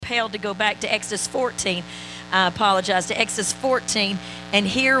compelled to go back to Exodus 14. I apologize, to Exodus 14 and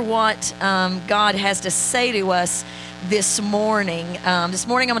hear what God has to say to us this morning. This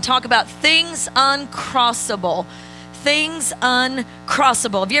morning I'm going to talk about things uncrossable. Things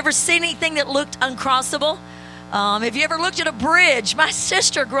uncrossable. Have you ever seen anything that looked uncrossable? Have you ever looked at a bridge? My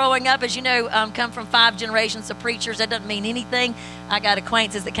sister growing up, as you know, come from 5 generations of preachers. That doesn't mean anything. I got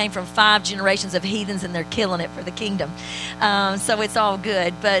acquaintances that came from 5 generations of heathens, and they're killing it for the kingdom. So it's all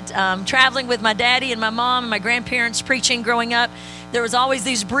good. But traveling with my daddy and my mom and my grandparents preaching growing up, there was always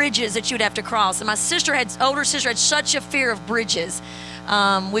these bridges that you'd have to cross. And my older sister had such a fear of bridges.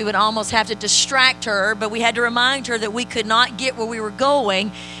 We would almost have to distract her, but we had to remind her that we could not get where we were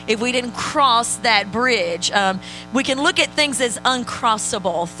going if we didn't cross that bridge. We can look at things as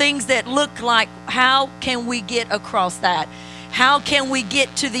uncrossable, things that look like, how can we get across that? How can we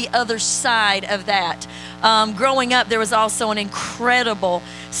get to the other side of that? Growing up, there was also an incredible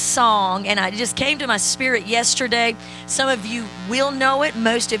song, and it just came to my spirit yesterday. Some of you will know it,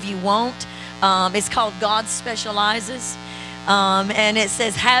 most of you won't. It's called God Specializes. And it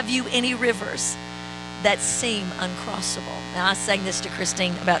says, have you any rivers that seem uncrossable? Now, I sang this to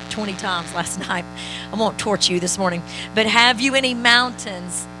Christine about 20 times last night. I won't torch you this morning. But have you any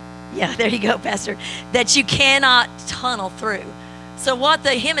mountains, yeah, there you go, Pastor, that you cannot tunnel through? So what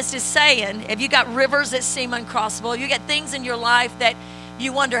the hymnist is saying, have you got rivers that seem uncrossable? You got things in your life that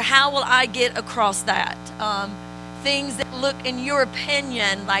you wonder, how will I get across that? Things that look, in your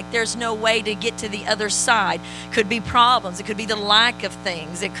opinion, like there's no way to get to the other side. Could be problems. It could be the lack of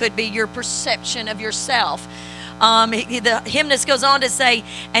things. It could be your perception of yourself. The hymnist goes on to say,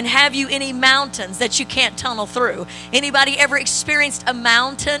 and have you any mountains that you can't tunnel through? Anybody ever experienced a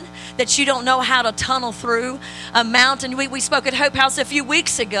mountain that you don't know how to tunnel through? A mountain. We spoke at Hope House a few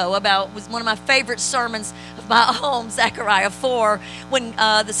weeks ago about, was one of my favorite sermons of my own, Zechariah 4, when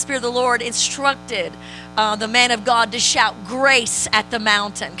the Spirit of the Lord instructed the man of God to shout grace at the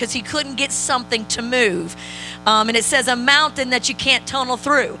mountain because he couldn't get something to move. And it says a mountain that you can't tunnel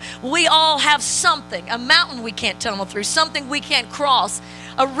through. We all have something, a mountain we can't tunnel through, something we can't cross,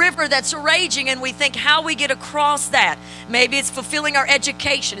 a river that's raging, and we think how we get across that. Maybe it's fulfilling our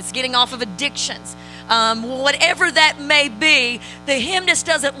education, it's getting off of addictions. Whatever that may be, the hymnist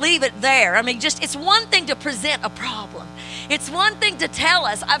doesn't leave it there. I mean, it's one thing to present a problem. It's one thing to tell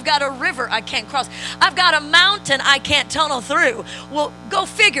us, I've got a river I can't cross. I've got a mountain I can't tunnel through. Well, go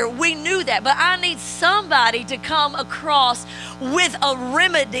figure, we knew that. But I need somebody to come across with a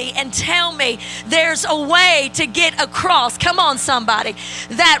remedy and tell me there's a way to get across. Come on, somebody.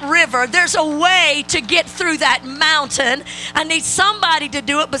 That river, there's a way to get through that mountain. I need somebody to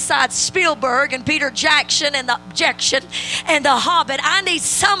do it besides Spielberg and Peter Jackson and the Hobbit. I need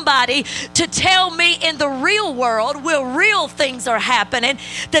somebody to tell me in the real world, where real things are happening,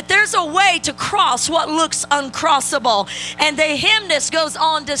 that there's a way to cross what looks uncrossable. And the hymnist goes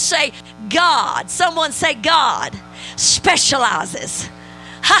on to say, God, someone say God specializes.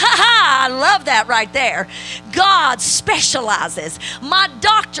 Ha ha ha, I love that right there. God specializes. My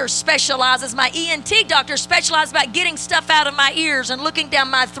doctor specializes. My ENT doctor specializes about getting stuff out of my ears and looking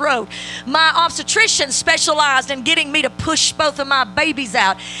down my throat. My obstetrician specialized in getting me to push both of my babies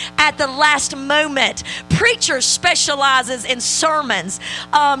out at the last moment. Preacher specializes in sermons.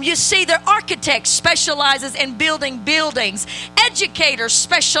 You see, their architect specializes in building buildings. Educators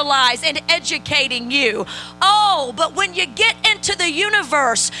specialize in educating you. Oh, but when you get into the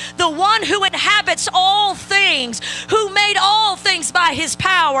universe, the one who inhabits all things, who made all things by his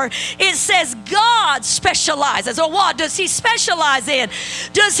power, it says God specializes. Or what does he specialize in?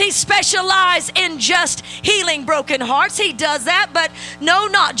 Does he specialize in just healing broken hearts? He does that, but no,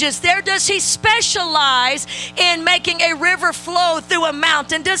 not just there. Does he specialize in making a river flow through a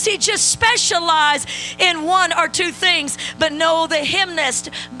mountain? Does he just specialize in one or two things? But no, the hymnist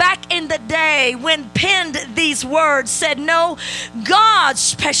back in the day when penned these words said, no, God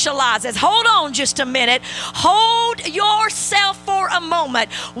specializes. Hold on just a minute. Hold yourself for a moment.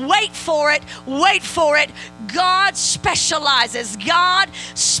 Wait for it. Wait for it. God specializes. God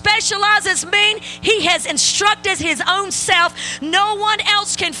specializes mean he has instructed his own self. No one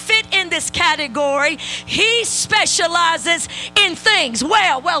else can fit in this category. He specializes in things.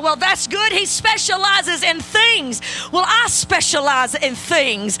 Well, that's good. He specializes in things. Well, I specialize in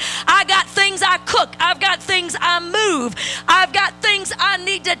things. I got things I cook. I've got things I move. I've got things I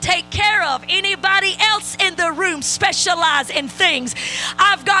need to take care of. Anybody else in the room specialize in things?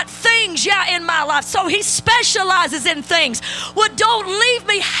 I've got things, in my life. So he specializes in things. Well, don't leave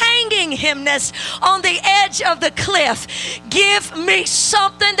me hanging, hymnist, on the edge of the cliff. Give me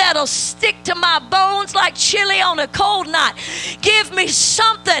something that'll stick to my bones like chili on a cold night. Give me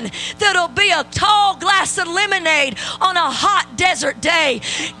something that'll be a tall glass of lemonade on a hot desert day.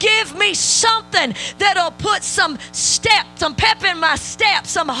 Give me something that'll put some pep in my step,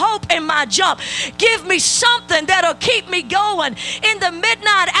 some hope in my jump. Give me something that'll keep me going in the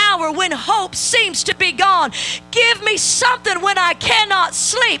midnight hour when hope seems to be gone. Give me something when I cannot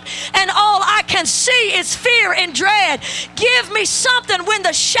sleep and all I can see is fear and dread. Give me something when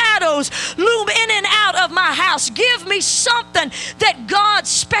the shadows loom in and out of my house. Give me something that God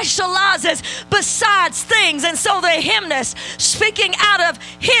specializes besides things. And so the hymnist, speaking out of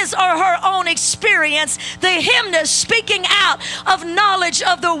his or her own experience, the hymnist speaking out of knowledge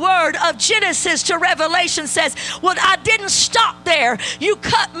of the word of Genesis to Revelation says, well, I didn't stop there. You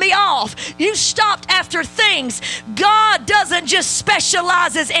cut me off. You stopped after things. God doesn't just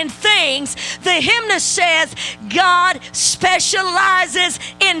specializes in things. The hymnist says God specializes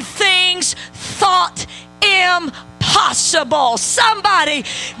in things thought impossible. Somebody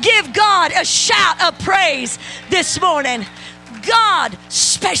give God a shout of praise this morning. God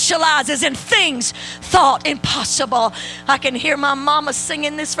specializes in things thought impossible. I can hear my mama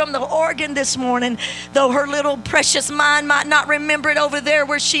singing this from the organ this morning, though her little precious mind might not remember it over there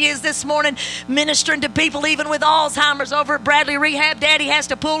where she is this morning, ministering to people even with Alzheimer's over at Bradley Rehab. Daddy has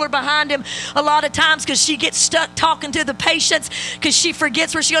to pull her behind him a lot of times because she gets stuck talking to the patients because she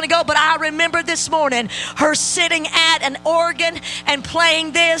forgets where she's going to go. But I remember this morning her sitting at an organ and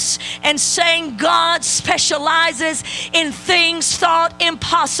playing this and saying God specializes in things thought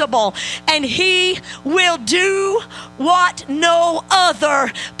impossible, and he will do what no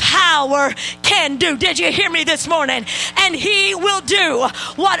other power can do. Did you hear me this morning? And he will do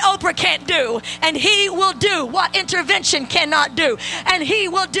what Oprah can't do, and he will do what intervention cannot do, and he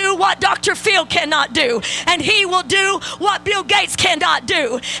will do what Dr. Phil cannot do, and he will do what Bill Gates cannot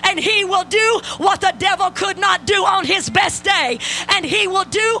do, and he will do what the devil could not do on his best day, and he will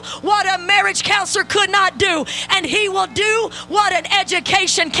do what a marriage counselor could not do, and he will do what an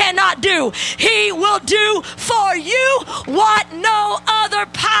education cannot do. He will do for you what no other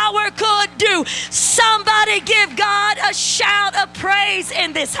power could do. Somebody give God a shout of praise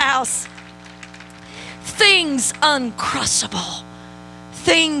in this house. Things uncrossable.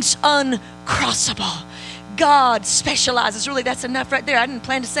 Things uncrossable. God specializes. Really, that's enough right there. I didn't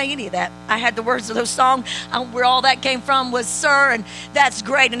plan to say any of that. I had the words of those songs. Where all that came from was Sir, and that's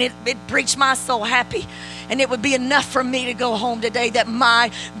great. And it preached my soul happy. And it would be enough for me to go home today that my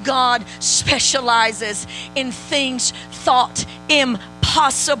God specializes in things thought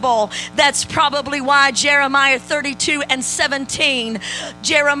impossible. That's probably why Jeremiah 32:17,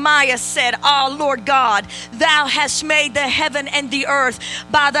 Jeremiah said, "Ah, Lord God, thou hast made the heaven and the earth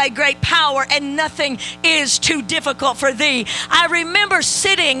by thy great power, and nothing is too difficult for thee." I remember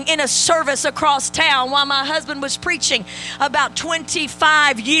sitting in a service across town while my husband was preaching about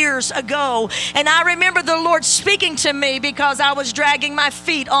 25 years ago. And I remember the Lord speaking to me because I was dragging my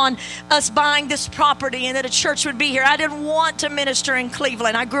feet on us buying this property and that a church would be here. I didn't want to minister in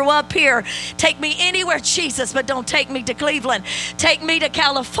Cleveland. I grew up here. Take me anywhere, Jesus, but don't take me to Cleveland. Take me to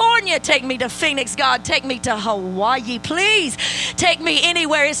California. Take me to Phoenix, God. Take me to Hawaii, please. Take me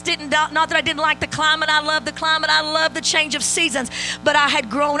anywhere. It's not that I didn't like the climate. I love the climate. I love the change of seasons. But I had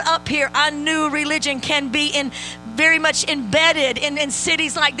grown up here. I knew religion can be very much embedded in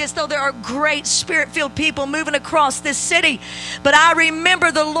cities like this, though there are great spirit-filled people moving across this city. But I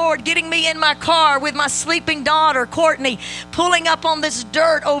remember the Lord getting me in my car with my sleeping daughter, Courtney, pulling up on this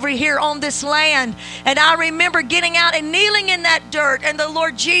dirt over here on this land. And I remember getting out and kneeling in that dirt, and the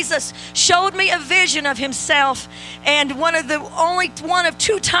Lord Jesus showed me a vision of himself. And only one of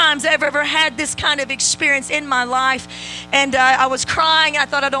two times I've ever had this kind of experience in my life. And I was crying. I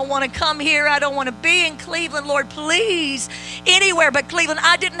thought, I don't want to come here. I don't want to be in Cleveland. Lord, please, anywhere but Cleveland.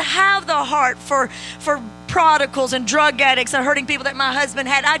 I didn't have the heart for prodigals and drug addicts and hurting people that my husband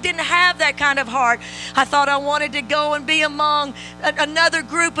had. I didn't have that kind of heart. I thought I wanted to go and be among another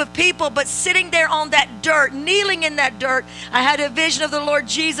group of people, but sitting there on that dirt, kneeling in that dirt, I had a vision of the Lord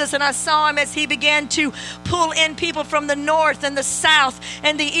Jesus, and I saw him as he began to pull in people from the north and the south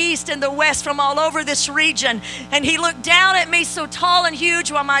and the east and the west from all over this region. And he looked down at me so tall and huge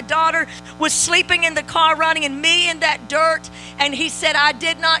while my daughter was sleeping in the car running and me in that dirt. And he said, "I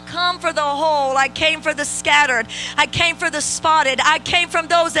did not come for the whole. I came for the scattered. I came for the spotted. I came from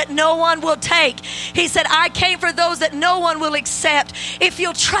those that no one will take. He said, I came for those that no one will accept. If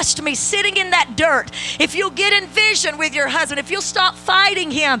you'll trust me, sitting in that dirt, if you'll get in vision with your husband, if you'll stop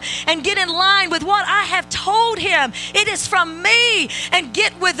fighting him and get in line with what I have told him, it is from me, and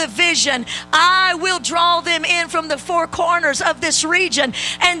get with the vision, I will draw them in from the four corners of this region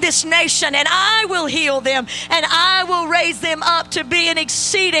and this nation, and I will heal them, and I will raise them up to be an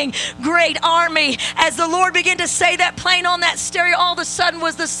exceeding great army. As the Lord began to say that, playing on that stereo, all of a sudden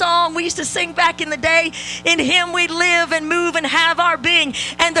was the song we used to sing back in the day, in him we live and move and have our being.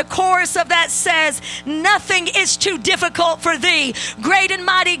 And the chorus of that says, nothing is too difficult for thee, great and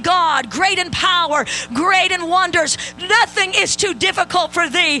mighty God, great in power, great in wonders. Nothing is too difficult for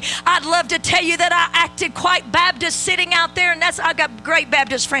thee. I'd love to tell you that I acted quite Baptist sitting out there, and I got great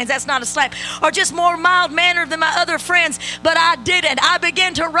Baptist friends, that's not a slap, or just more mild-mannered than my other friends, but I didn't. I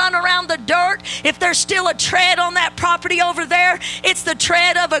began to run around the dirt. If there's still a tread on that property over there, it's the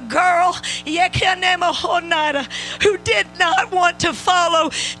tread of a girl who did not want to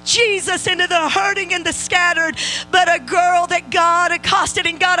follow Jesus into the hurting and the scattered, but a girl that God accosted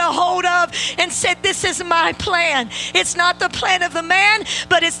and got a hold of and said, this is my plan. It's not the plan of the man,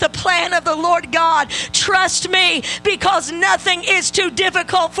 but it's the plan of the Lord God. Trust me, because nothing is too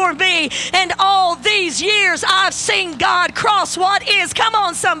difficult for me. And all these years I've seen God cross what is, come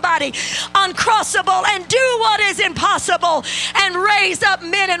on somebody, uncrossable, and do what is impossible, and raise up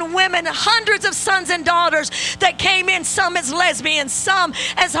men and women, hundreds of sons and daughters that came in, some as lesbians, some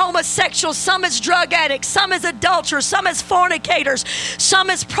as homosexuals, some as drug addicts, some as adulterers, some as fornicators, some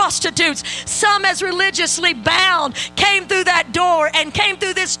as prostitutes, some as religiously bound, came through that door and came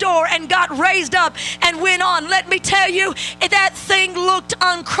through this door and got raised up and went on. Let me tell you, that thing looked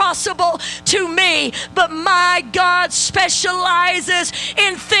uncrossable to me, but my God specializes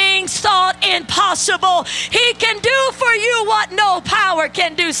in things thought impossible. He can do for you what no power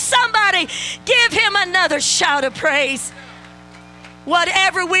can do. Somebody give him another shout of praise.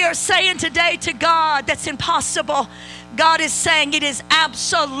 Whatever we are saying today to God that's impossible, God is saying it is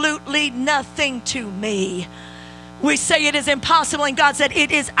absolutely nothing to me. We say it is impossible, and God said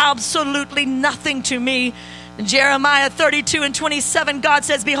it is absolutely nothing to me. In Jeremiah 32:27, God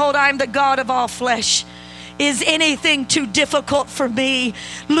says, behold, I am the God of all flesh. Is anything too difficult for me?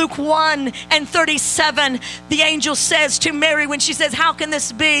 Luke 1:37, the angel says to Mary when she says, how can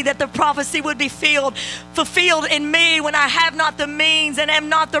this be that the prophecy would be fulfilled in me when I have not the means and am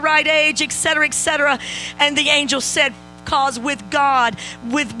not the right age, etc., etc. And the angel said, because with God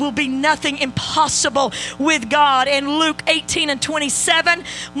will be nothing impossible with God. In Luke 18:27,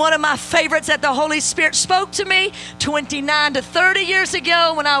 one of my favorites that the Holy Spirit spoke to me 29 to 30 years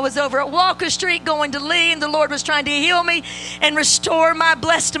ago when I was over at Walker Street going to Lee, and the Lord was trying to heal me and restore my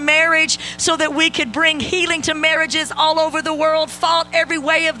blessed marriage so that we could bring healing to marriages all over the world, fought every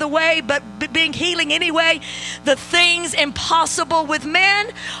way of the way, but being healing anyway. The things impossible with men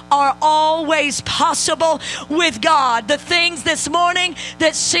are always possible with God. The things this morning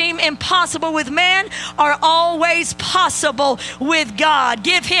that seem impossible with man are always possible with God.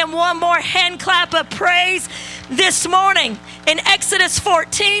 Give him one more hand clap of praise this morning. In Exodus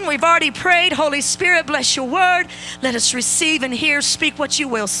 14, we've already prayed. Holy Spirit, bless your word. Let us receive and hear. Speak what you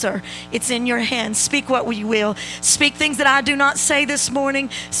will, sir. It's in your hands. Speak what you will. Speak things that I do not say this morning.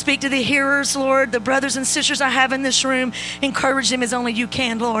 Speak to the hearers, Lord, the brothers and sisters I have in this room. Encourage them as only you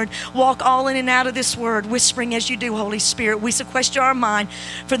can, Lord. Walk all in and out of this word, whispering as you do, Holy Spirit. We sequester our mind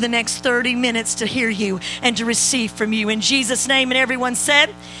for the next 30 minutes to hear you and to receive from you. In Jesus' name, and everyone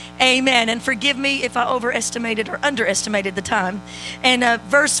said, amen. And forgive me if I overestimated or underestimated the time. And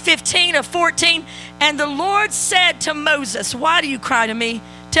verse 15 of 14, and the Lord said to Moses, why do you cry to me?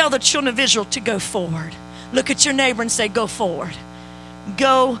 Tell the children of Israel to go forward. Look at your neighbor and say, go forward.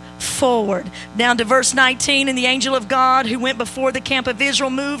 Go forward. Down to verse 19, and the angel of God who went before the camp of Israel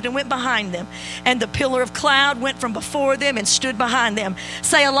moved and went behind them. And the pillar of cloud went from before them and stood behind them.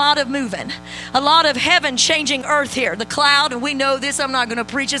 Say a lot of moving. A lot of heaven changing earth here. The cloud, and we know this, I'm not going to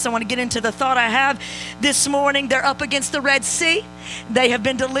preach this. I want to get into the thought I have this morning. They're up against the Red Sea. They have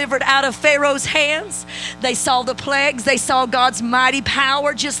been delivered out of Pharaoh's hands. They saw the plagues. They saw God's mighty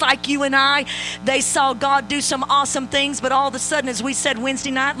power just like you and I. They saw God do some awesome things, but all of a sudden, as we said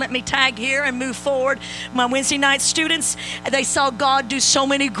Wednesday night, let let me tag here and move forward. My Wednesday night students, they saw God do so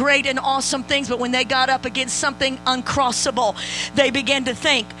many great and awesome things, but when they got up against something uncrossable, they began to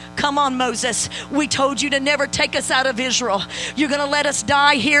think, come on, Moses, we told you to never take us out of Israel. You're going to let us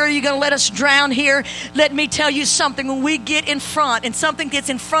die here. You're going to let us drown here. Let me tell you something. When we get in front and something gets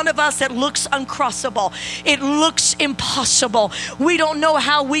in front of us that looks uncrossable, it looks impossible, we don't know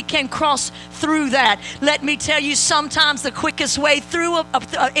how we can cross through that. Let me tell you, sometimes the quickest way through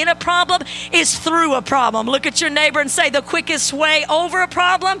in a problem is through a problem. Look at your neighbor and say, the quickest way over a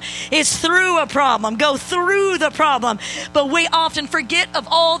problem is through a problem. Go through the problem. But we often forget of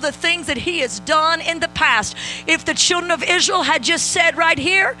all the things that he has done in the past. If the children of Israel had just said right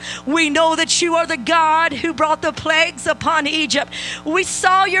here, we know that you are the God who brought the plagues upon Egypt. We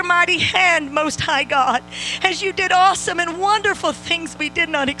saw your mighty hand, Most High God, as you did awesome and wonderful things we did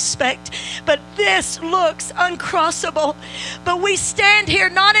not expect. But this looks uncrossable. But we stand here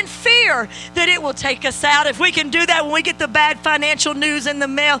not in fear that it will take us out. If we can do that when we get the bad financial news in the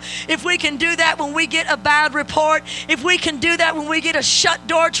mail, if we can do that when we get a bad report, if we can do that when we get a shut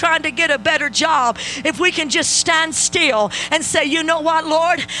door trying to get a better job, if we can just stand still and say, you know what,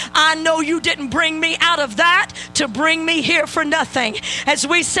 Lord, I know you didn't bring me out of that to bring me here for nothing. As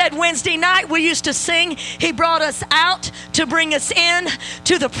we said Wednesday night, we used to sing, he brought us out to bring us in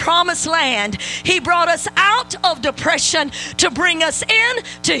to the promised land. He brought us out of depression to bring us in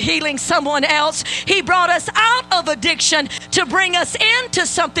to healing someone else. He brought us out of addiction to bring us into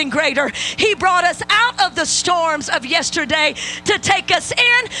something greater. He brought us out of the storms of yesterday to take us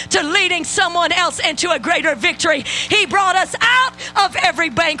in to leading someone else into a greater victory. He brought us out of every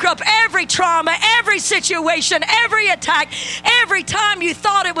bankrupt, every trauma, every situation, every attack. Every time you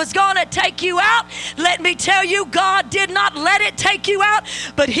thought it was going to take you out, let me tell you, God did not let it take you out,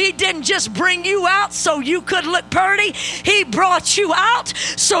 but he didn't just bring you out so you could look pretty. He brought you out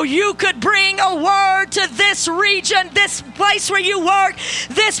so you could bring a word to this region, this place where you work,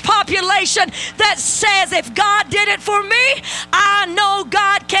 this population that says, if God did it for me, I know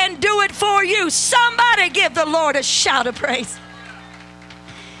God can do it for you. Somebody give the Lord a shout of praise.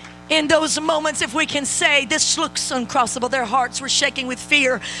 In those moments, if we can say, this looks uncrossable, their hearts were shaking with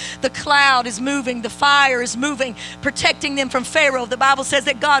fear. The cloud is moving, the fire is moving, protecting them from Pharaoh. The Bible says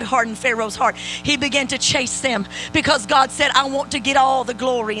that God hardened Pharaoh's heart. He began to chase them because God said, I want to get all the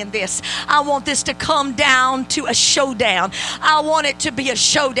glory in this. I want this to come down to a showdown. I want it to be a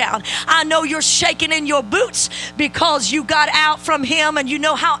showdown. I know you're shaking in your boots because you got out from him and you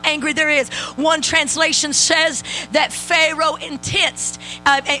know how angry there is. One translation says that Pharaoh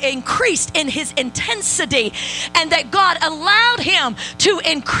increased in his intensity, and that God allowed him to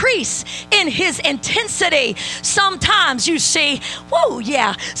increase in his intensity. Sometimes you see,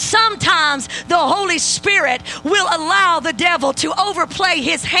 sometimes the Holy Spirit will allow the devil to overplay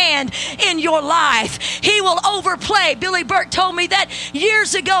his hand in your life. He will overplay. Billy Burke told me that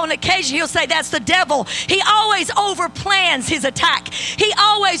years ago, and occasionally he'll say that's the devil. He always overplans his attack. He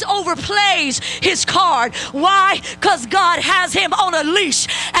always overplays his card. Why? Because God has him on a leash,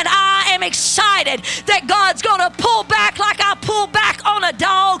 and I am excited that God's going to pull back like I pull back on a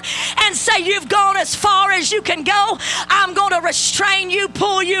dog and say, you've gone as far as you can go. I'm going to restrain you,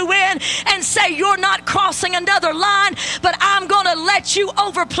 pull you in, and say, you're not crossing another line, but I'm going to let you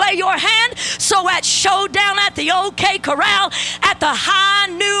overplay your hand. So at showdown, at the OK Corral, at the high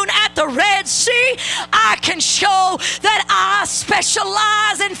noon, at the Red Sea, I can show that I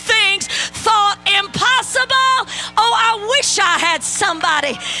specialize in things thought impossible. Oh, I wish I had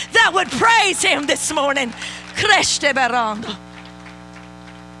somebody that would praise him this morning.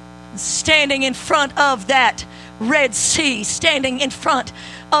 Standing in front of that Red Sea, standing in front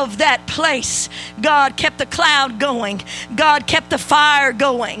of that place, God kept the cloud going. God kept the fire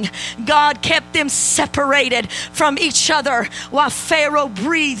going. God kept them separated from each other while Pharaoh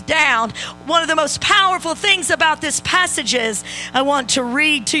breathed down. One of the most powerful things about this passage is, I want to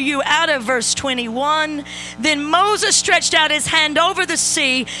read to you out of verse 21. Then Moses stretched out his hand over the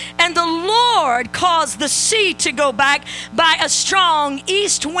sea, and the Lord caused the sea to go back by a strong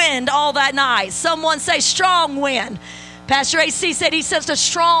east wind all that night. Someone say strong wind. Pastor AC said he sensed a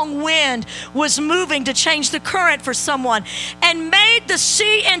strong wind was moving to change the current for someone and made the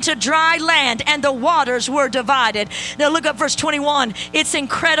sea into dry land, and the waters were divided. Now look up verse 21. It's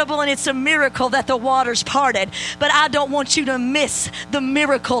incredible and it's a miracle that the waters parted, but I don't want you to miss the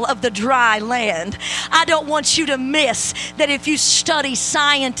miracle of the dry land. I don't want you to miss that if you study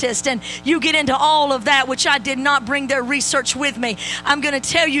scientists and you get into all of that, which I did not bring their research with me, I'm going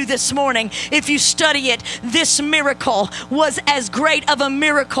to tell you this morning, if you study it, this miracle was as great of a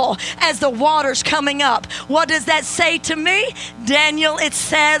miracle as the waters coming up. What does that say to me? Daniel, it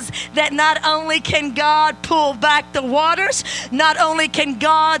says that not only can God pull back the waters, not only can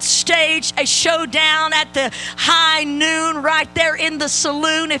God stage a showdown at the high noon right there in the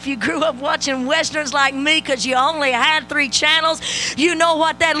saloon. If you grew up watching Westerns like me because you only had 3 channels, you know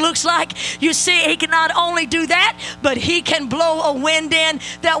what that looks like. You see, he can not only do that, but he can blow a wind in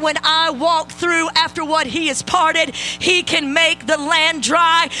that when I walk through after what he has parted, he can make the land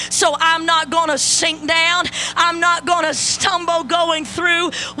dry. So I'm not going to sink down. I'm not going to stumble going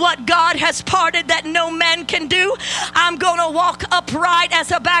through what God has parted that no man can do. I'm going to walk upright, as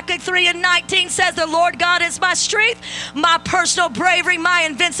Habakkuk 3:19 says, the Lord God is my strength, my personal bravery, my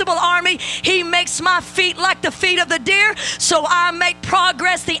invincible army. He makes my feet like the feet of the deer, so I make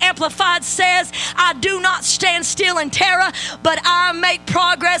progress. The Amplified says, I do not stand still in terror, but I make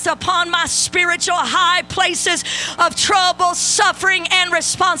progress upon my spiritual high places of trouble, suffering, and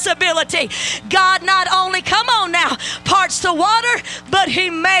responsibility. God not only, come on now, parts the water, but he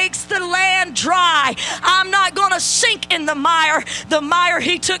makes the land dry. I'm not going to sink in the mire. The mire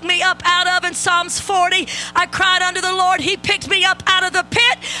he took me up out of in Psalms 40. I cried unto the Lord. He picked me up out of the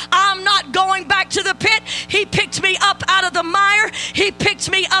pit. I'm not going back to the pit. He picked me up out of the mire. He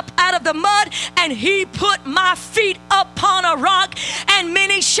picked me up out of the mud, and he put my feet upon a rock, and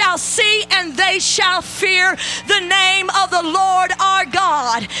many shall see and they shall fear the name of the Lord our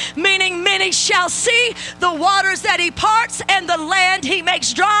God. Meaning many shall see the waters that he parts and the land he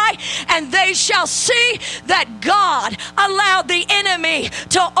makes dry, and they shall see that God allowed the enemy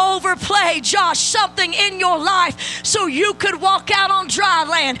to overplay, Josh, something in your life so you could walk out on dry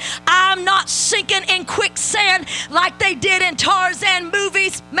land. I'm not sinking in quicksand like they did in Tarzan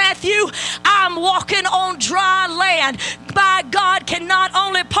movies, Matthew. I'm walking on dry land. My God can not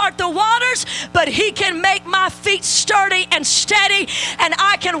only part the waters, but he can make my feet sturdy and steady, and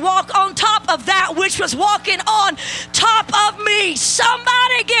I can walk on top of that which was walking on top of me.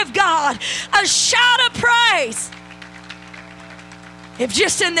 Somebody give God a shout of praise. If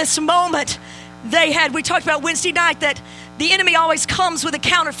just in this moment we talked about Wednesday night that the enemy always comes with a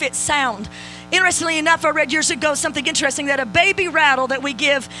counterfeit sound. Interestingly enough, I read years ago something interesting, that a baby rattle that we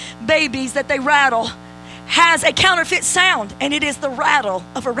give babies that they rattle has a counterfeit sound, and it is the rattle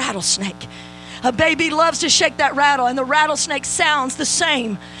of a rattlesnake. A baby loves to shake that rattle, and the rattlesnake sounds the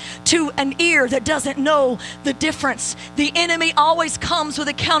same to an ear that doesn't know the difference. The enemy always comes with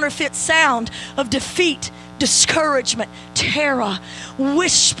a counterfeit sound of defeat, discouragement, terror,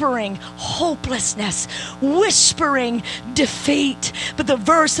 whispering hopelessness, whispering defeat. But the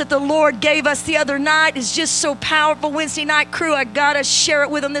verse that the Lord gave us the other night is just so powerful. Wednesday night crew, I gotta share it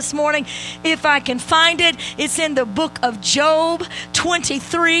with them this morning if I can find it. It's in the book of Job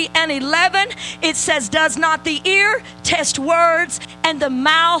 23:11. It says, does not the ear test words and the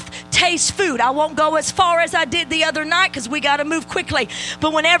mouth taste food? I won't go as far as I did the other night because we got to move quickly.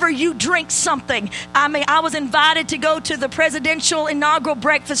 But whenever you drink something, I was invited to go to the presidential inaugural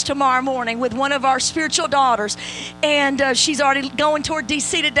breakfast tomorrow morning with one of our spiritual daughters, and she's already going toward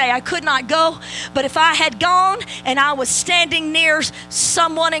DC today. I could not go, but if I had gone and I was standing near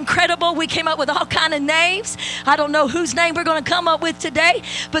someone incredible, we came up with all kind of names. I don't know whose name we're going to come up with today,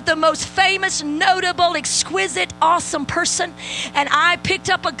 but the most famous, notable, exquisite, awesome person, and I picked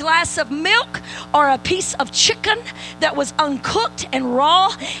up a glass of milk or a piece of chicken that was uncooked and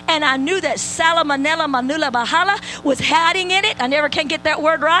raw, and I knew that Salmonella Manula Bahala was hiding in it. I never can get that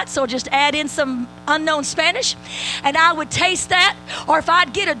word right, so just add in some unknown Spanish, and I would taste that. Or if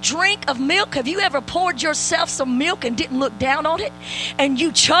I'd get a drink of milk, have you ever poured yourself some milk and didn't look down on it, and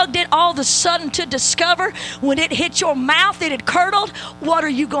you chugged it all of a sudden to discover when it hit your mouth it had curdled? What are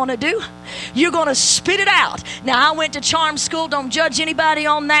you going to do? You're going to spit it out. Now, I went to charm school. Don't judge anybody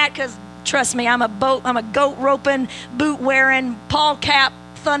on that, because trust me, I'm a goat roping, boot wearing, Paul cap,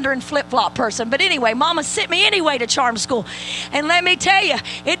 thunder and flip-flop person. But anyway, mama sent me anyway to charm school. And let me tell you,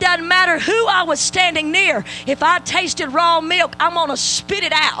 it doesn't matter who I was standing near. If I tasted raw milk, I'm going to spit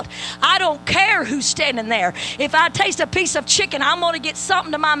it out. I don't care who's standing there. If I taste a piece of chicken, I'm going to get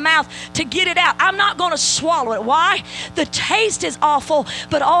something to my mouth to get it out. I'm not going to swallow it. Why? The taste is awful,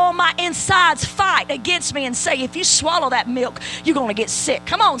 but all my insides fight against me and say, if you swallow that milk, you're going to get sick.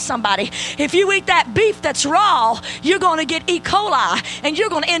 Come on, somebody. If you eat that beef that's raw, you're going to get E. coli, and you're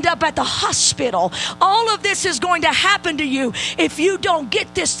going to end up at the hospital. All of this is going to happen to you if you don't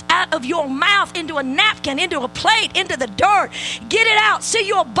get this out of your mouth, into a napkin, into a plate, into the dirt. Get it out. See,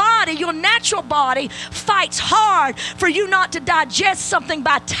 your body, your natural body fights hard for you not to digest something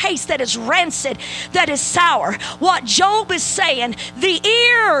by taste that is rancid, that is sour. What Job is saying, the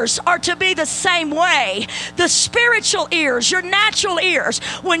ears are to be the same way. The spiritual ears, your natural ears,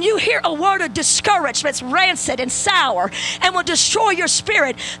 when you hear a word of discouragement, it's rancid and sour and will destroy your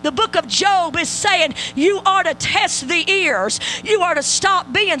spirit. The book of Job is saying you are to test the ears. You are to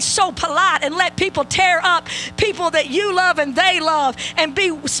stop being so polite and let people tear up people that you love and they love, and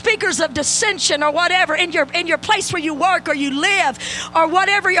be speakers of dissension or whatever in your place where you work or you live or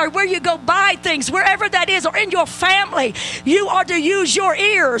whatever, or where you go buy things, wherever that is, or in your family. You are to use your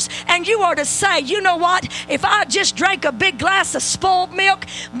ears, and you are to say, you know what, if I just drank a big glass of spoiled milk,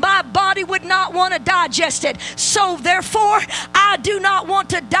 my body would not want to digest it. So therefore, I do not want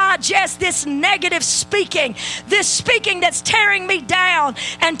to digest this negative speaking, this speaking that's tearing me down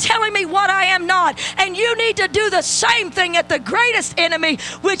and telling me what I am not. And you need to do the same thing at the greatest enemy,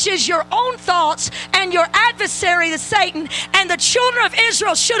 which is your own thoughts and your adversary, the Satan. And the children of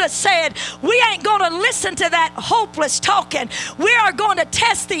Israel should have said, we ain't going to listen to that hopeless talking. We are going to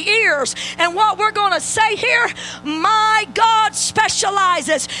test the ears. And what we're going to say here, my God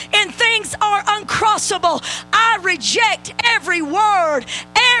specializes in things are uncrossable. I reject every word,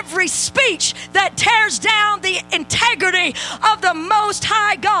 every speech that tears down the integrity of the Most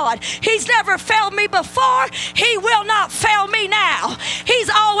High God. He's never failed me before. He will not fail me now. He's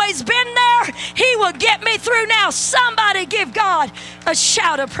always been there. He will get me through now. Somebody give God a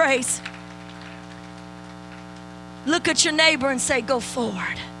shout of praise. Look at your neighbor and say, go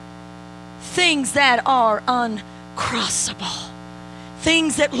forward. Things that are uncrossable.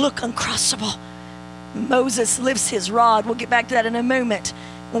 Things that look uncrossable. Moses lifts his rod. We'll get back to that in a moment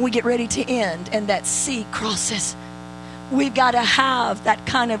when we get ready to end and that sea crosses. We've got to have that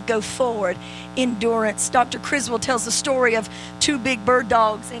kind of go forward endurance. Dr. Criswell tells the story of two big bird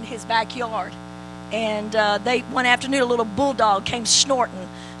dogs in his backyard. And one afternoon, a little bulldog came snorting,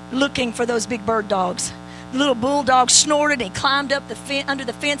 looking for those big bird dogs. The little bulldog snorted and he climbed up under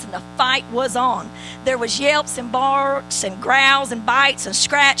the fence, and the fight was on. There was yelps and barks and growls and bites and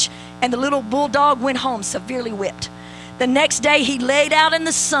scratch, and the little bulldog went home severely whipped. The next day he laid out in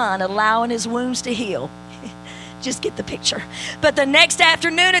the sun, allowing his wounds to heal. Just get the picture. But the next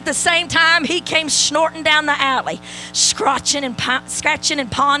afternoon at the same time, he came snorting down the alley, scratching and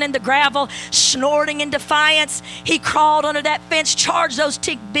pawing the gravel, snorting in defiance. He crawled under that fence, charged those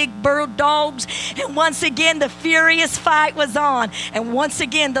big bird dogs, and once again the furious fight was on. And once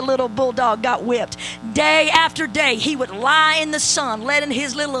again the little bulldog got whipped. Day after day he would lie in the sun, letting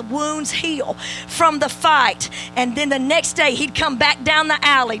his little wounds heal from the fight. And then the next day he'd come back down the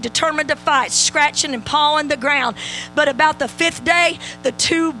alley, determined to fight, scratching and pawing the ground. But about the fifth day, the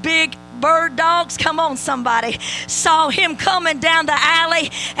two big bird dogs, come on somebody, saw him coming down the alley,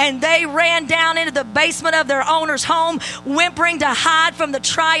 and they ran down into the basement of their owner's home, whimpering to hide from the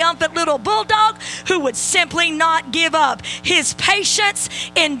triumphant little bulldog who would simply not give up. His patience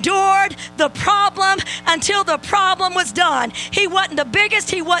endured the problem until the problem was done. He wasn't the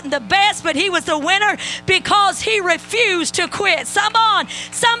biggest, he wasn't the best, but he was the winner because he refused to quit.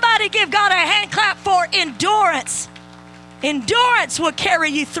 Somebody give God a hand clap for endurance. Endurance will carry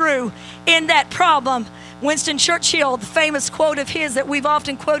you through in that problem. Winston Churchill, the famous quote of his that we've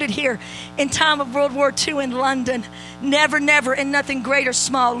often quoted here in time of World War II in London, never, never, in nothing great or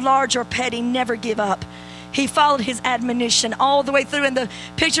small, large or petty, never give up. He followed his admonition all the way through, and the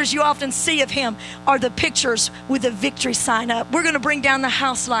pictures you often see of him are the pictures with the victory sign up. We're going to bring down the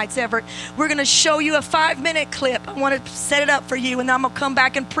house lights, Everett. We're going to show you a 5-minute clip. I want to set it up for you, and then I'm going to come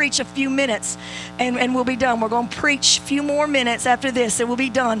back and preach a few minutes, and we'll be done. We're going to preach a few more minutes after this, and we'll be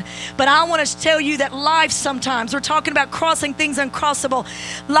done. But I want to tell you that life sometimes, we're talking about crossing things uncrossable.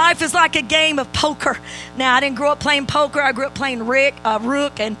 Life is like a game of poker. Now, I didn't grow up playing poker. I grew up playing rook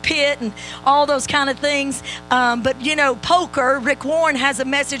and pit and all those kind of things. But you know, poker, Rick Warren has a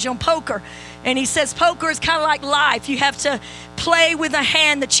message on poker, and he says poker is kind of like life. You have to play with the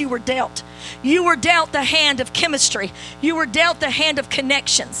hand that you were dealt. You were dealt the hand of chemistry. You were dealt the hand of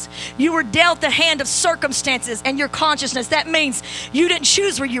connections. You were dealt the hand of circumstances and your consciousness. That means you didn't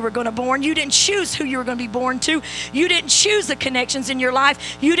choose where you were going to born. You didn't choose who you were going to be born to. You didn't choose the connections in your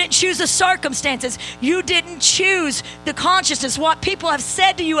life. You didn't choose the circumstances. You didn't choose the consciousness, what people have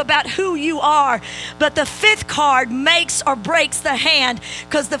said to you about who you are. But the fifth card makes or breaks the hand,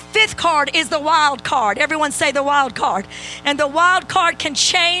 because the fifth card is the wild card. Everyone say the wild card. And the wild card can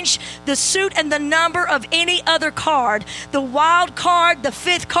change the suit and the number of any other card. The wild card, the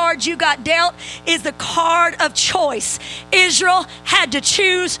fifth card you got dealt, is the card of choice. Israel had to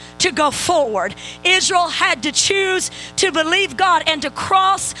choose to go forward. Israel had to choose to believe God and to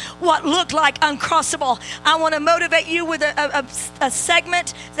cross what looked like uncrossable. I want to motivate you with a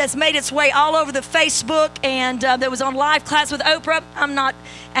segment that's made its way all over the Facebook and that was on Live Class with Oprah. I'm not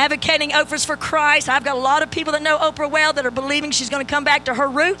advocating Oprah's for Christ. I've got a lot of people that know Oprah well that are believing she's going to come back to her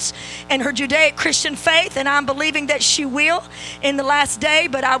roots and her Judaic Christian faith, and I'm believing that she will in the last day.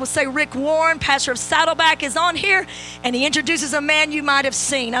 But I will say Rick Warren, pastor of Saddleback, is on here, and he introduces a man you might have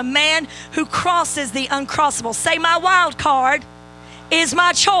seen, a man who crosses the uncrossable. Say, my wild card is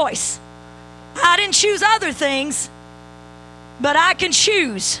my choice. I didn't choose other things, but I can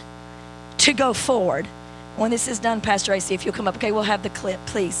choose to go forward. When this is done, Pastor AC, if you'll come up. Okay, we'll have the clip,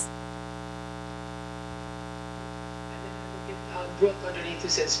 please. And then Brooke underneath who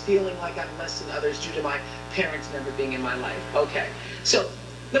says, feeling like I'm less than others due to my parents never being in my life. Okay, so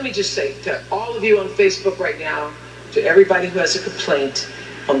let me just say to all of you on Facebook right now, to everybody who has a complaint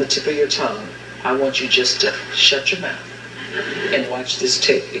on the tip of your tongue, I want you just to shut your mouth and watch this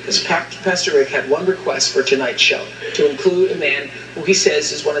tape, because Pastor Rick had one request for tonight's show, to include a man who he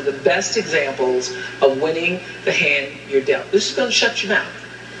says is one of the best examples of winning the hand you're dealt. This is going to shut your mouth.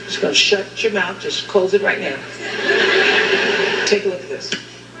 It's going to shut your mouth. Just close it right now. Take a look at this.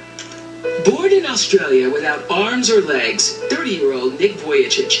 Born in Australia without arms or legs, 30-year-old Nick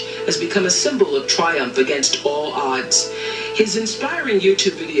Vujicic has become a symbol of triumph against all odds. His inspiring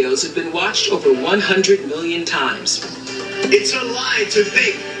YouTube videos have been watched over 100 million times. It's a lie to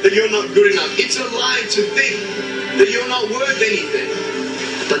think that you're not good enough. It's a lie to think that you're not worth anything.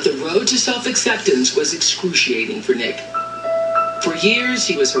 But the road to self-acceptance was excruciating for Nick. For years,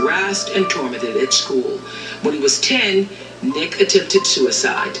 he was harassed and tormented at school. When he was 10, Nick attempted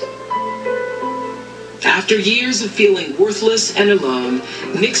suicide. After years of feeling worthless and alone,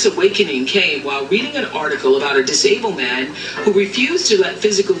 Nick's awakening came while reading an article about a disabled man who refused to let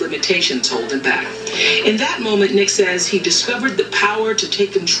physical limitations hold him back. In that moment, Nick says he discovered the power to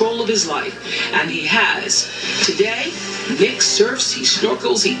take control of his life, and he has. Today, Nick surfs, he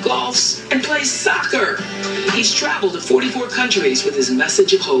snorkels, he golfs, and plays soccer. He's traveled to 44 countries with his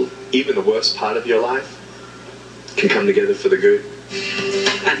message of hope. Even the worst part of your life can come together for the good.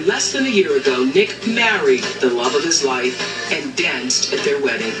 And less than a year ago, Nick married the love of his life and danced at their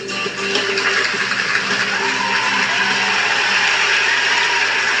wedding. Listen,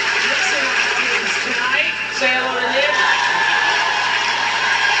 tonight, say hello to Nick.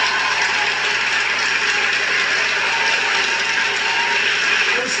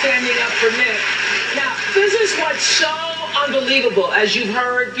 We're standing up for Nick. Now, this is what's so unbelievable. As you've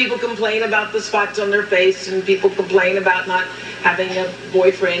heard, people complain about the spots on their face, and people complain about not having a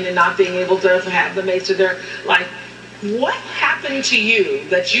boyfriend and not being able to have the mates of their life. What happened to you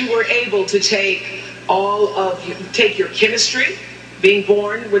that you were able to take your chemistry, being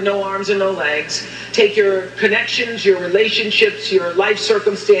born with no arms and no legs, take your connections, your relationships, your life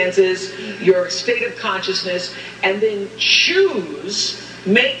circumstances, your state of consciousness, and then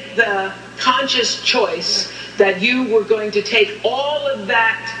make the conscious choice that you were going to take all of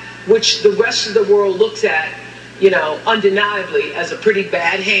that which the rest of the world looks at, undeniably as a pretty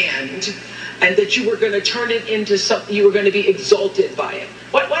bad hand, and that you were going to turn it into something, you were going to be exalted by it.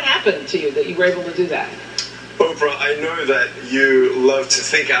 What happened to you that you were able to do that? Oprah, I know that you love to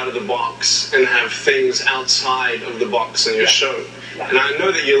think out of the box and have things outside of the box in your show. Yeah. And I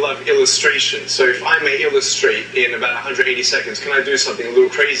know that you love illustration. So if I may illustrate in about 180 seconds, can I do something a little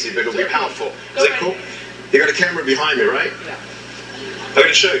crazy, but it'll be powerful? Is that cool? You got a camera behind me, right? Yeah. I'm going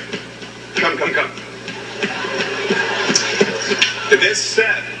to show you. Come. This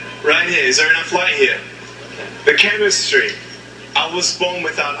step right here, is there enough light here? The chemistry. I was born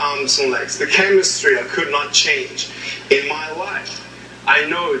without arms and legs. The chemistry I could not change in my life. I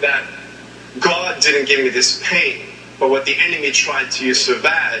know that God didn't give me this pain, but what the enemy tried to use for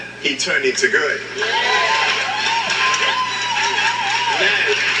bad, he turned into good.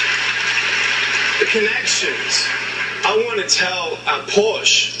 Man, the connections. I want to tell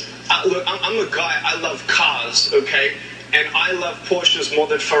Porsche, look, I'm a guy, I love cars, okay? And I love Porsches more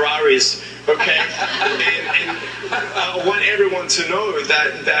than Ferraris, okay? and I want everyone to know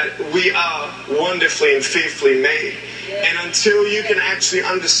that we are wonderfully and fearfully made. And until you can actually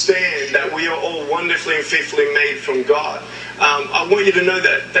understand that we are all wonderfully and fearfully made from God, I want you to know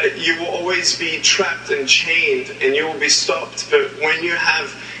that you will always be trapped and chained, and you will be stopped. But when you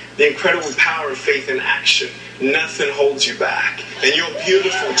have the incredible power of faith in action, nothing holds you back. And you're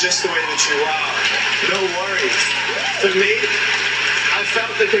beautiful just the way that you are. No worries. For me, I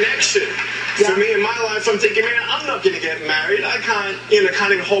felt the connection. For me in my life, I'm thinking, man, I'm not going to get married. I can't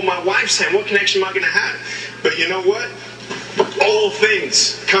even hold my wife's hand. What connection am I going to have? But you know what? All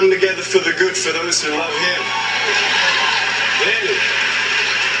things come together for the good for those who love him. Man,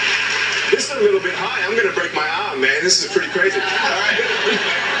 this is a little bit high. I'm going to break my arm, man. This is pretty crazy. All right.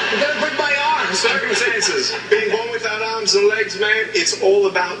 I'm going to break my arm. Circumstances. Being born without arms and legs, man, it's all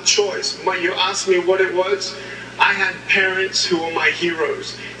about choice. When you asked me what it was, I had parents who were my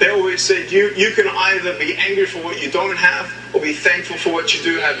heroes. They always said, you can either be angry for what you don't have or be thankful for what you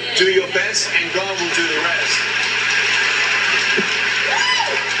do have. Do your best and God will do the rest.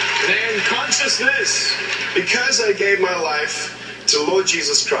 And consciousness, because I gave my life to Lord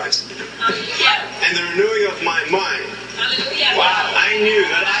Jesus Christ and the renewing of my mind, wow, I knew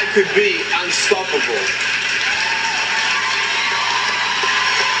that I could be unstoppable.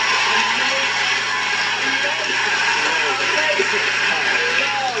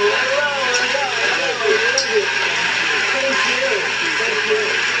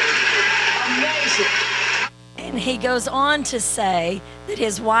 And he goes on to say that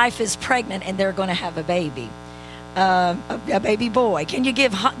his wife is pregnant and they're going to have a baby. A baby boy. Can you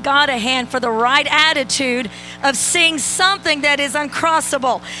give God a hand for the right attitude of seeing something that is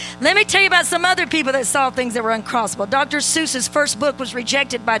uncrossable? Let me tell you about some other people that saw things that were uncrossable. Dr. Seuss's first book was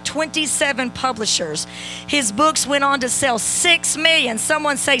rejected by 27 publishers. His books went on to sell 6 million.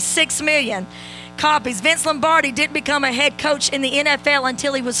 Someone say 6 million copies. Vince Lombardi didn't become a head coach in the NFL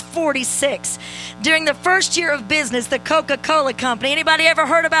until he was 46. During the first year of business, the Coca-Cola Company, anybody ever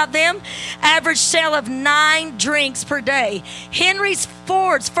heard about them? Average sale of 9 drinks per day. Henry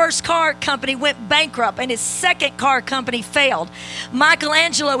Ford's first car company went bankrupt and his second car company failed.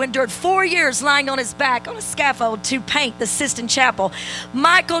 Michelangelo endured 4 years lying on his back on a scaffold to paint the Sistine Chapel.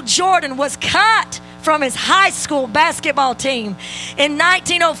 Michael Jordan was cut from his high school basketball team. In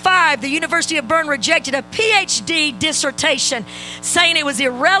 1905, the University of Bern rejected a PhD dissertation, saying it was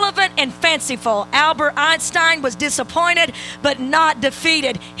irrelevant and fanciful. Albert Einstein was disappointed, but not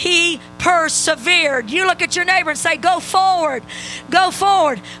defeated. He persevered. You look at your neighbor and say, go forward. Go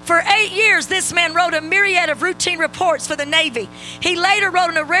forward. For 8 years, this man wrote a myriad of routine reports for the Navy. He later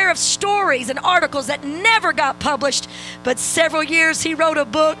wrote an array of stories and articles that never got published, but several years he wrote a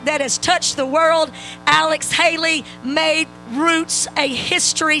book that has touched the world. Alex Haley made Roots a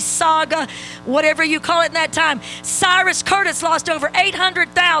history saga, whatever you call it in that time. Cyrus Curtis lost over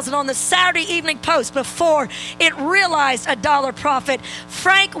 $800,000 on the Saturday Evening Post before it realized a dollar profit.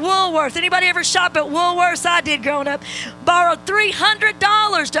 Frank Woolworth, anybody ever shop at Woolworths? I did growing up. Borrowed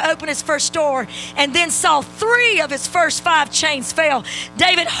 $300 to open his first store and then saw 3 of his first 5 chains fail.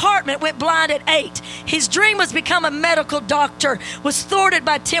 David Hartman went blind at 8. His dream was become a medical doctor, was thwarted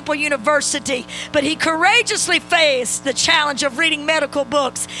by Temple University, but he courageously faced the challenge of reading medical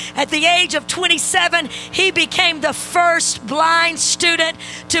books. At the age of 27, he became the first blind student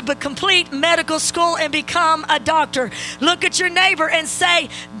to complete medical school and become a doctor. Look at your neighbor and say,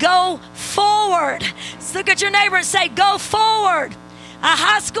 go forward. Look at your neighbor and say, go forward. A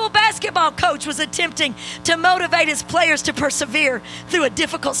high school basketball coach was attempting to motivate his players to persevere through a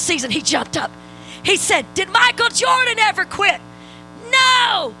difficult season. He jumped up. He said, did Michael Jordan ever quit?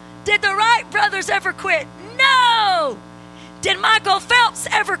 No. Did the Wright brothers ever quit? No. Did Michael Phelps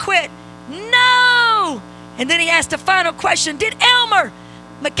ever quit? No. And then he asked a final question. Did Elmer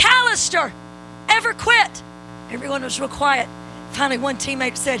McAllister ever quit? Everyone was real quiet. Finally, one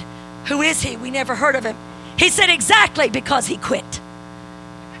teammate said, who is he? We never heard of him. He said, exactly, because he quit.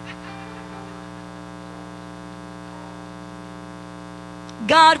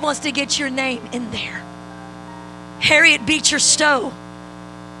 God wants to get your name in there. Harriet Beecher Stowe.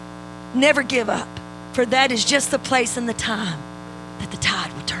 Never give up, for that is just the place and the time that the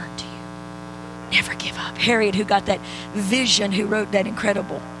tide will turn to you. Never give up. Harriet, who got that vision, who wrote that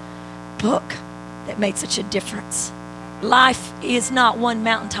incredible book that made such a difference. Life is not one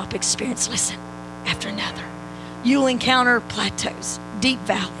mountaintop experience, listen, after another. You'll encounter plateaus, deep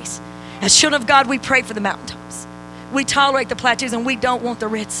valleys. As children of God, we pray for the mountaintops. We tolerate the plateaus and we don't want the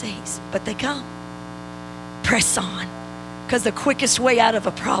Red Seas, but they come. Press on, because the quickest way out of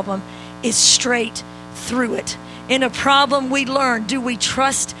a problem is straight through it. In a problem, we learn, do we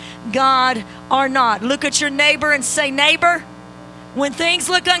trust God or not? Look at your neighbor and say, neighbor, when things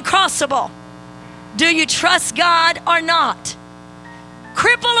look uncrossable, do you trust God or not?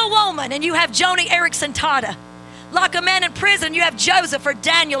 Cripple a woman and you have Joni Eareckson Tada. Lock a man in prison, you have Joseph or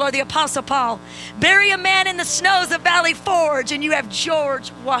Daniel or the Apostle Paul. Bury a man in the snows of Valley Forge and you have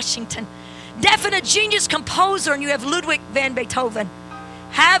George Washington. Deafen a genius composer and you have Ludwig van Beethoven.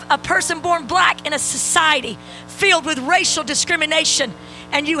 Have a person born black in a society filled with racial discrimination,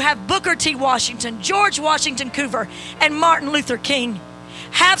 and you have Booker T. Washington, George Washington Coover, and Martin Luther King.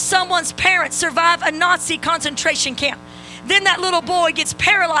 Have someone's parents survive a Nazi concentration camp. Then that little boy gets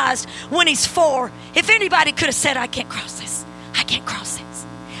paralyzed when he's 4. If anybody could have said, I can't cross this, I can't cross this,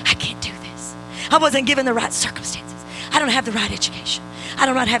 I can't do this. I wasn't given the right circumstances. I don't have the right education. I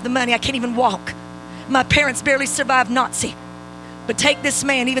do not have the money. I can't even walk. My parents barely survived Nazi. But take this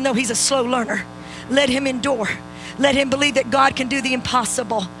man, even though he's a slow learner, let him endure. Let him believe that God can do the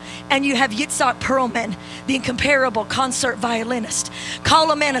impossible. And you have Yitzhak Perlman, the incomparable concert violinist.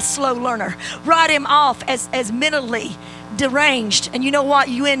 Call a man a slow learner. Write him off as mentally deranged, and you know what?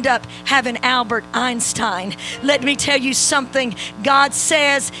 You end up having Albert Einstein. Let me tell you something. God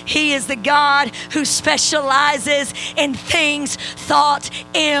says he is the God who specializes in things thought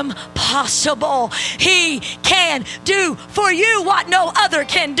impossible. He can do for you what no other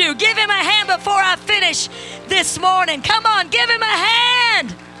can do. Give him a hand before I finish this morning. Come on, give him a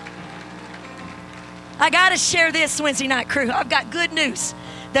hand. I got to share this, Wednesday night crew. I've got good news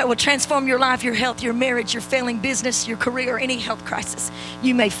that will transform your life, your health, your marriage, your failing business, your career, or any health crisis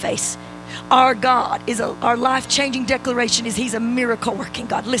you may face. Our God is our life-changing declaration is he's a miracle-working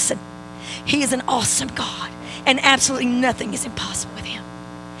God. Listen, he is an awesome God, and absolutely nothing is impossible with him.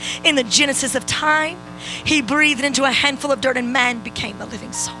 In the genesis of time, he breathed into a handful of dirt, and man became a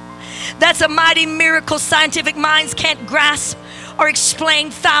living soul. That's a mighty miracle scientific minds can't grasp or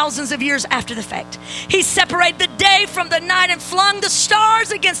explained thousands of years after the fact. He separated the day from the night and flung the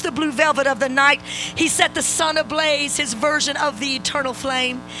stars against the blue velvet of the night. He set the sun ablaze, his version of the eternal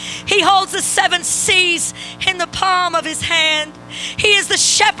flame. He holds the 7 seas in the palm of his hand. He is the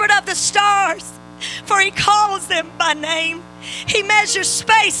shepherd of the stars, for he calls them by name. He measures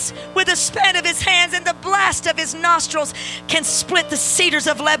space with the span of his hands, and the blast of his nostrils can split the cedars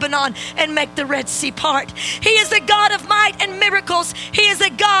of Lebanon and make the Red Sea part. He is the God of might and miracles. He is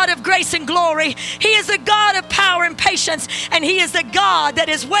the God of grace and glory. He is the God of power and patience, and he is the God that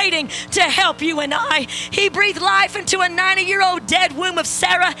is waiting to help you and I. He breathed life into a 90-year-old dead womb of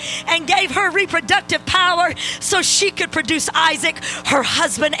Sarah and gave her reproductive power so she could produce Isaac. Her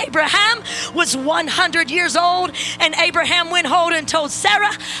husband Abraham was 100 years old, and Abraham went home and told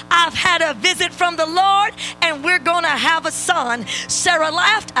Sarah, I've had a visit from the Lord and we're going to have a son. Sarah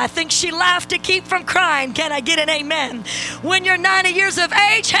laughed. I think she laughed to keep from crying. Can I get an amen? When you're 90 years of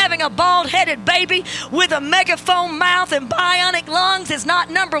age, having a bald-headed baby with a megaphone mouth and bionic lungs is not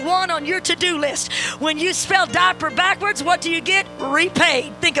number 1 on your to-do list. When you spell diaper backwards, what do you get?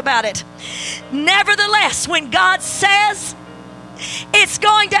 Repaid. Think about it. Nevertheless, when God says it's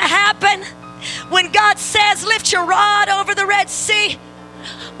going to happen, when God says, lift your rod over the Red Sea,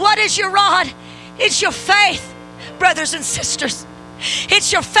 what is your rod? It's your faith, brothers and sisters.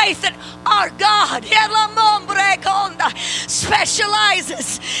 It's your faith that our God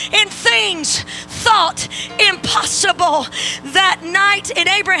specializes in things thought impossible. That night in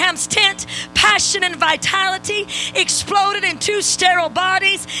Abraham's tent, passion and vitality exploded in 2 sterile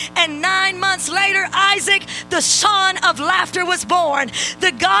bodies, and 9 months later, Isaac, the son of laughter, was born.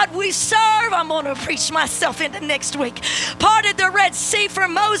 The God we serve, I'm going to preach myself into next week, parted the Red Sea for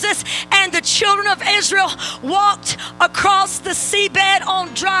Moses, and the children of Israel walked across the seabed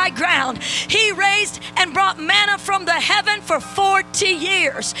on dry ground. He raised and brought manna from the heaven for 40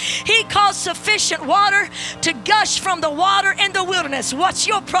 years. He caused sufficient water to gush from the water in the wilderness. What's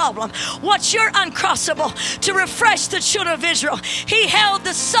your problem? What's your uncrossable? To refresh the children of Israel. He held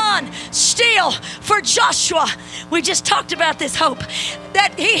the sun still for Joshua. We just talked about this hope.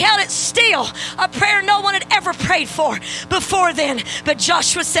 That he held it still, a prayer no one had ever prayed for before then. But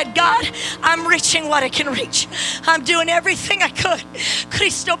Joshua said, God, I'm reaching what I can reach. I'm doing everything I could.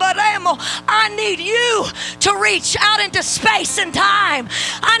 Cristo Baremo, I need you to reach out into space and time.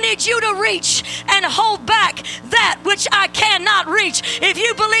 I need you to reach and hold back that which I cannot reach. If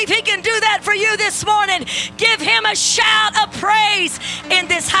you believe he can do that for you this morning, give him a shout of praise in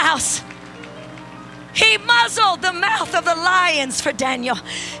this house. He muzzled the mouth of the lions for Daniel.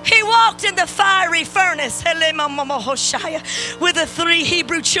 He walked in the fiery furnace with the 3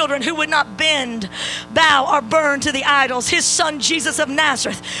 Hebrew children who would not bend, bow, or burn to the idols. His son Jesus of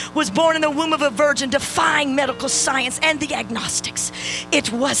Nazareth was born in the womb of a virgin, defying medical science and the agnostics.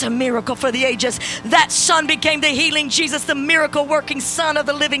 It was a miracle for the ages. That son became the healing Jesus, the miracle-working Son of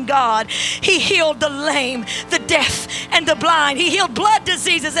the living God. He healed the lame, the deaf, and the blind. He healed blood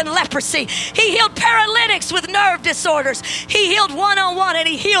diseases and leprosy. He healed paralysis paralytics with nerve disorders. He healed one-on-one and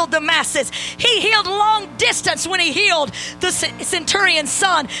he healed the masses. He healed long distance when he healed the centurion's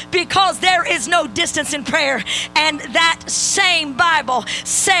son, because there is no distance in prayer. And that same Bible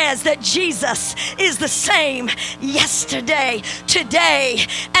says that Jesus is the same yesterday, today,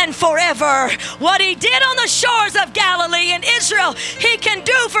 and forever. What he did on the shores of Galilee and Israel, he can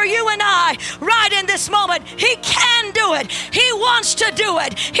do for you and I right in this moment. He can do it. He wants to do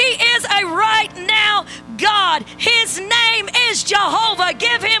it. He is a right now God. His name is Jehovah.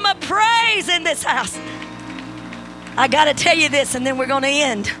 Give him a praise in this house. I got to tell you this and then we're going to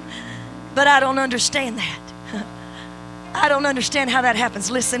end. But I don't understand that. I don't understand how that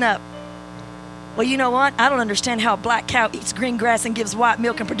happens. Listen up. Well, you know what? I don't understand how a black cow eats green grass and gives white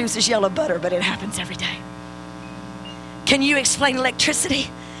milk and produces yellow butter, but it happens every day. Can you explain electricity?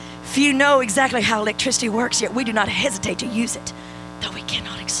 If you know exactly how electricity works, yet we do not hesitate to use it, though we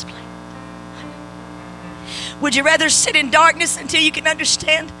cannot explain. Would you rather sit in darkness until you can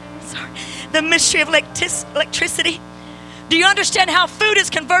understand the mystery of electricity? Do you understand how food is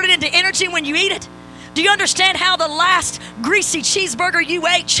converted into energy when you eat it? Do you understand how the last greasy cheeseburger you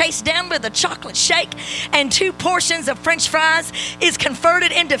ate, chased down with a chocolate shake and 2 portions of French fries, is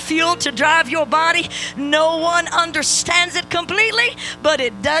converted into fuel to drive your body? No one understands it completely, but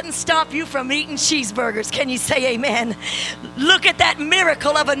it doesn't stop you from eating cheeseburgers. Can you say amen? Look at that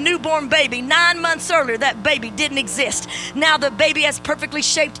miracle of a newborn baby. 9 months earlier, that baby didn't exist. Now the baby has perfectly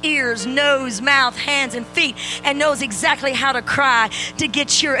shaped ears, nose, mouth, hands, and feet, and knows exactly how to cry to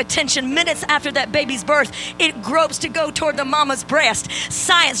get your attention. Minutes after that baby's birth, it gropes to go toward the mama's breast.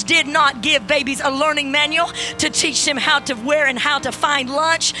 Science did not give babies a learning manual to teach them how to wear and how to find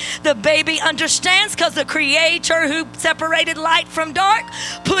lunch. The baby understands because the Creator who separated light from dark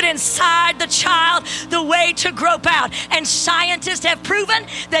put inside the child the way to grope out. And scientists have proven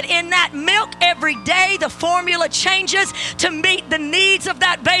that in that milk every day the formula changes to meet the needs of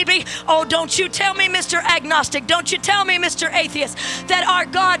that baby. Oh, don't you tell me, Mr. Agnostic, don't you tell me, Mr. Atheist, that our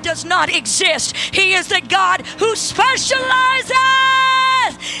God does not exist. He is the God who specializes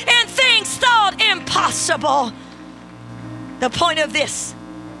in things thought impossible. The point of this,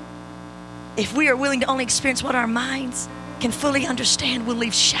 if we are willing to only experience what our minds can fully understand, we'll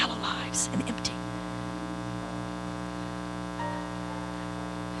live shallow lives and empty.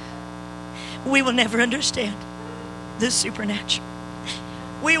 We will never understand the supernatural.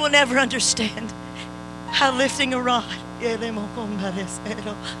 We will never understand how lifting a rod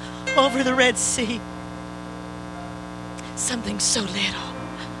over the Red Sea, something so little,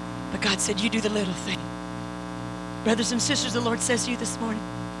 but God said, you do the little thing. Brothers and sisters, the Lord says to you this morning,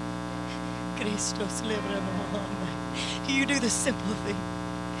 you do the simple thing.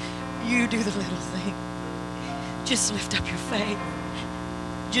 You do the little thing. Just lift up your faith.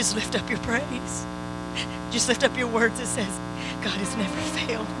 Just lift up your praise. Just lift up your words that says, God has never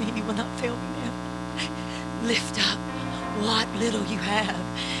failed me. He will not fail me now. Lift up what little you have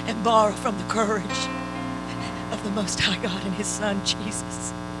and borrow from the courage of the Most High God and His Son,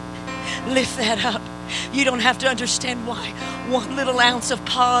 Jesus. Lift that up. You don't have to understand why. One little ounce of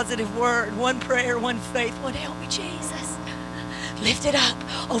positive word, one prayer, one faith, one help me, Jesus. Lift it up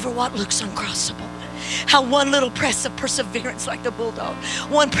over what looks uncrossable. How one little press of perseverance like the bulldog,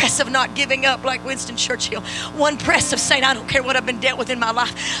 one press of not giving up like Winston Churchill, one press of saying, I don't care what I've been dealt with in my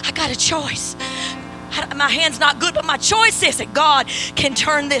life. I got a choice. My hand's not good, but my choice is that God can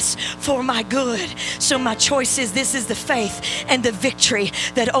turn this for my good. So my choice is, this is the faith and the victory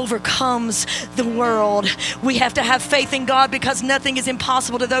that overcomes the world. We have to have faith in God because nothing is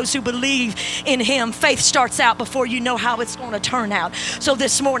impossible to those who believe in Him. Faith starts out before you know how it's going to turn out. So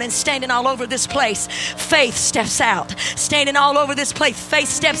this morning, standing all over this place, faith steps out. Standing all over this place, faith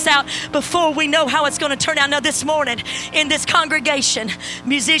steps out before we know how it's going to turn out. Now this morning, in this congregation,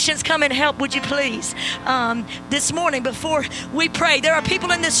 musicians, come and help, would you please? This morning, before we pray, there are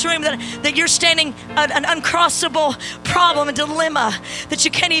people in this room that you're standing an uncrossable problem, a dilemma that you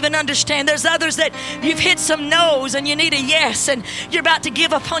can't even understand. There's others that you've hit some no's and you need a yes, and you're about to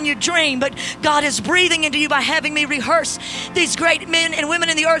give up on your dream, but God is breathing into you by having me rehearse these great men and women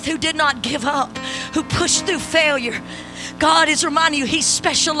in the earth who did not give up, who pushed through failure. God is reminding you He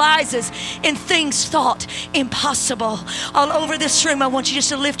specializes in things thought impossible. All over this room, I want you just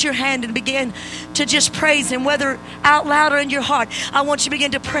to lift your hand and begin to just praise Him, whether out loud or in your heart. I want you to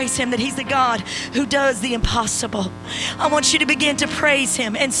begin to praise Him that He's the God who does the impossible. I want you to begin to praise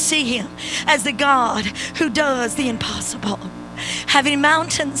Him and see Him as the God who does the impossible. Having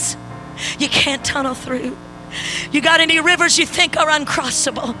mountains you can't tunnel through. You got any rivers you think are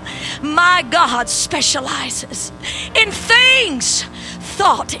uncrossable? My God specializes in things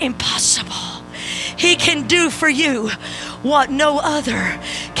thought impossible. He can do for you what no other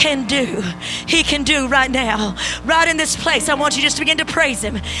can do. He can do right now, right in this place. I want you just to begin to praise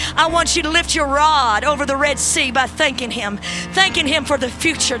him. I want you to lift your rod over the Red Sea by thanking him for the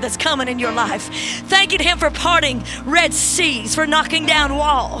future that's coming in your life, thanking him for parting Red Seas, for knocking down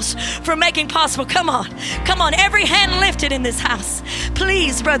walls, for making possible. Come on, every hand lifted in this house,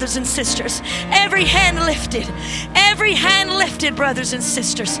 please, brothers and sisters. Every hand lifted, brothers and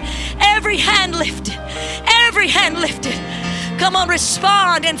sisters. Every hand lifted. Come on,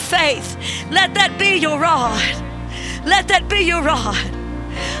 respond in faith. Let that be your rod. Let that be your rod.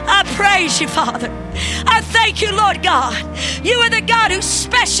 I praise you, Father. I thank you, Lord God. You are the God who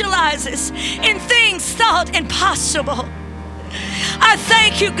specializes in things thought impossible. I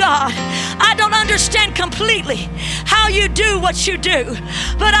thank you, God. I don't understand completely how you do what you do,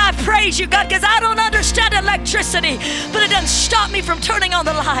 but I praise you, God, because I don't understand electricity, but it doesn't stop me from turning on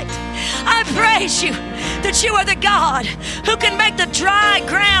the light. I praise you that you are the God who can make the dry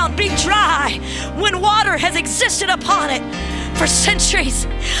ground be dry when water has existed upon it for centuries.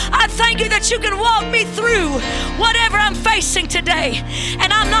 I thank you that you can walk me through whatever I'm facing today,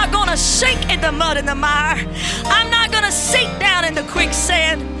 and I'm not going to sink in the mud and the mire. I'm not going to sink down in the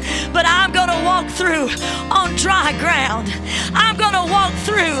quicksand, but I'm going to walk through on dry ground. I'm going to walk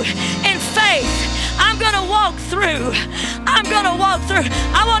through in faith. I'm going to walk through. I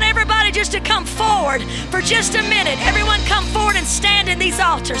want everybody just to come forward for just a minute. Everyone come forward and stand in these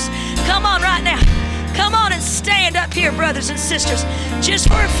altars. Come on right now. Come on and stand up here, brothers and sisters, just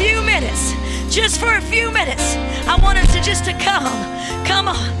for a few minutes. I want us to just to come. Come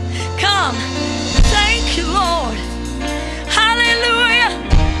on. Thank you, Lord. Hallelujah.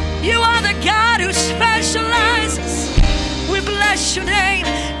 You are the God who specializes. We bless your name.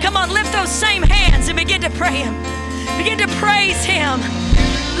 Come on, lift those same hands and begin to pray him. Begin to praise him.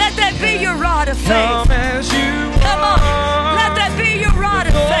 Let that be your rod of faith. Come on, let that be your rod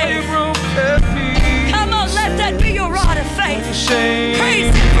of faith. Come on, let that be your rod of faith.